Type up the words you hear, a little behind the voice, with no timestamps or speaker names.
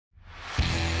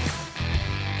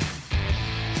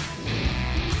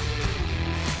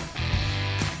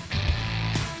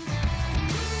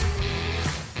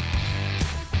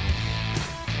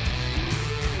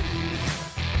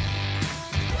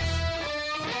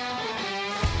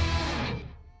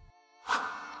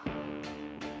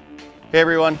Hey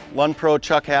everyone, Lund Pro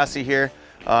Chuck Hassey here.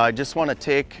 I just want to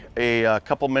take a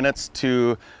couple minutes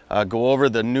to go over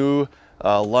the new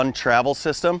Lund travel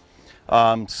system.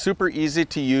 Super easy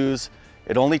to use.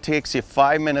 It only takes you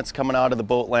 5 minutes coming out of the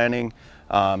boat landing.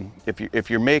 If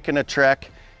you're making a trek,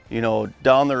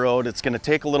 down the road, it's going to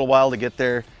take a little while to get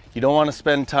there. You don't want to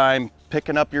spend time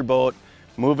picking up your boat,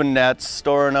 moving nets,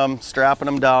 storing them, strapping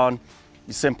them down.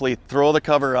 You simply throw the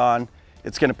cover on.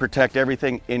 It's going to protect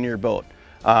everything in your boat.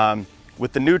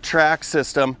 With the new track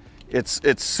system,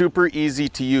 it's super easy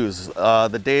to use.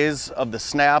 The days of the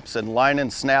snaps and lining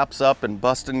snaps up and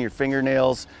busting your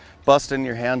fingernails, busting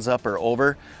your hands up are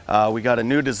over. We got a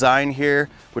new design here,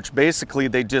 which basically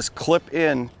they just clip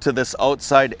in to this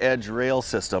outside edge rail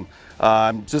system.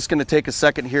 I'm just going to take a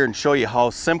second here and show you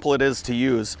how simple it is to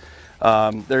use.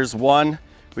 There's one,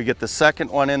 we get the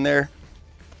second one in there,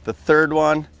 the third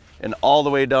one, and all the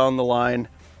way down the line.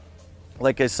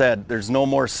 Like I said, there's no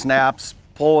more snaps,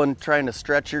 pulling, trying to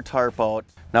stretch your tarp out.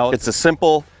 Now it's a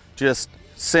simple, just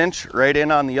cinch right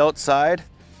in on the outside,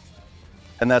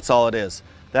 and that's all it is.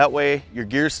 That way your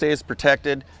gear stays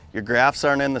protected, your graphs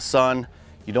aren't in the sun,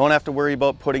 you don't have to worry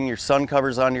about putting your sun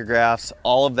covers on your graphs.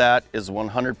 All of that is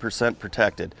 100%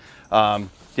 protected. The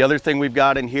other thing we've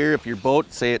got in here, if your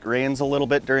boat, say it rains a little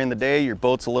bit during the day, your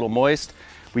boat's a little moist,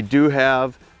 we do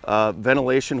have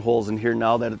ventilation holes in here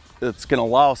now that it's going to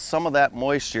allow some of that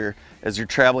moisture as you're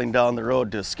traveling down the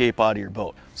road to escape out of your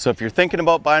boat. So if you're thinking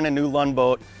about buying a new Lund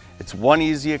boat, it's one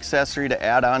easy accessory to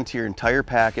add on to your entire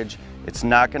package. It's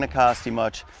not going to cost you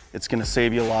much. It's going to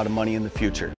save you a lot of money in the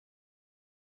future.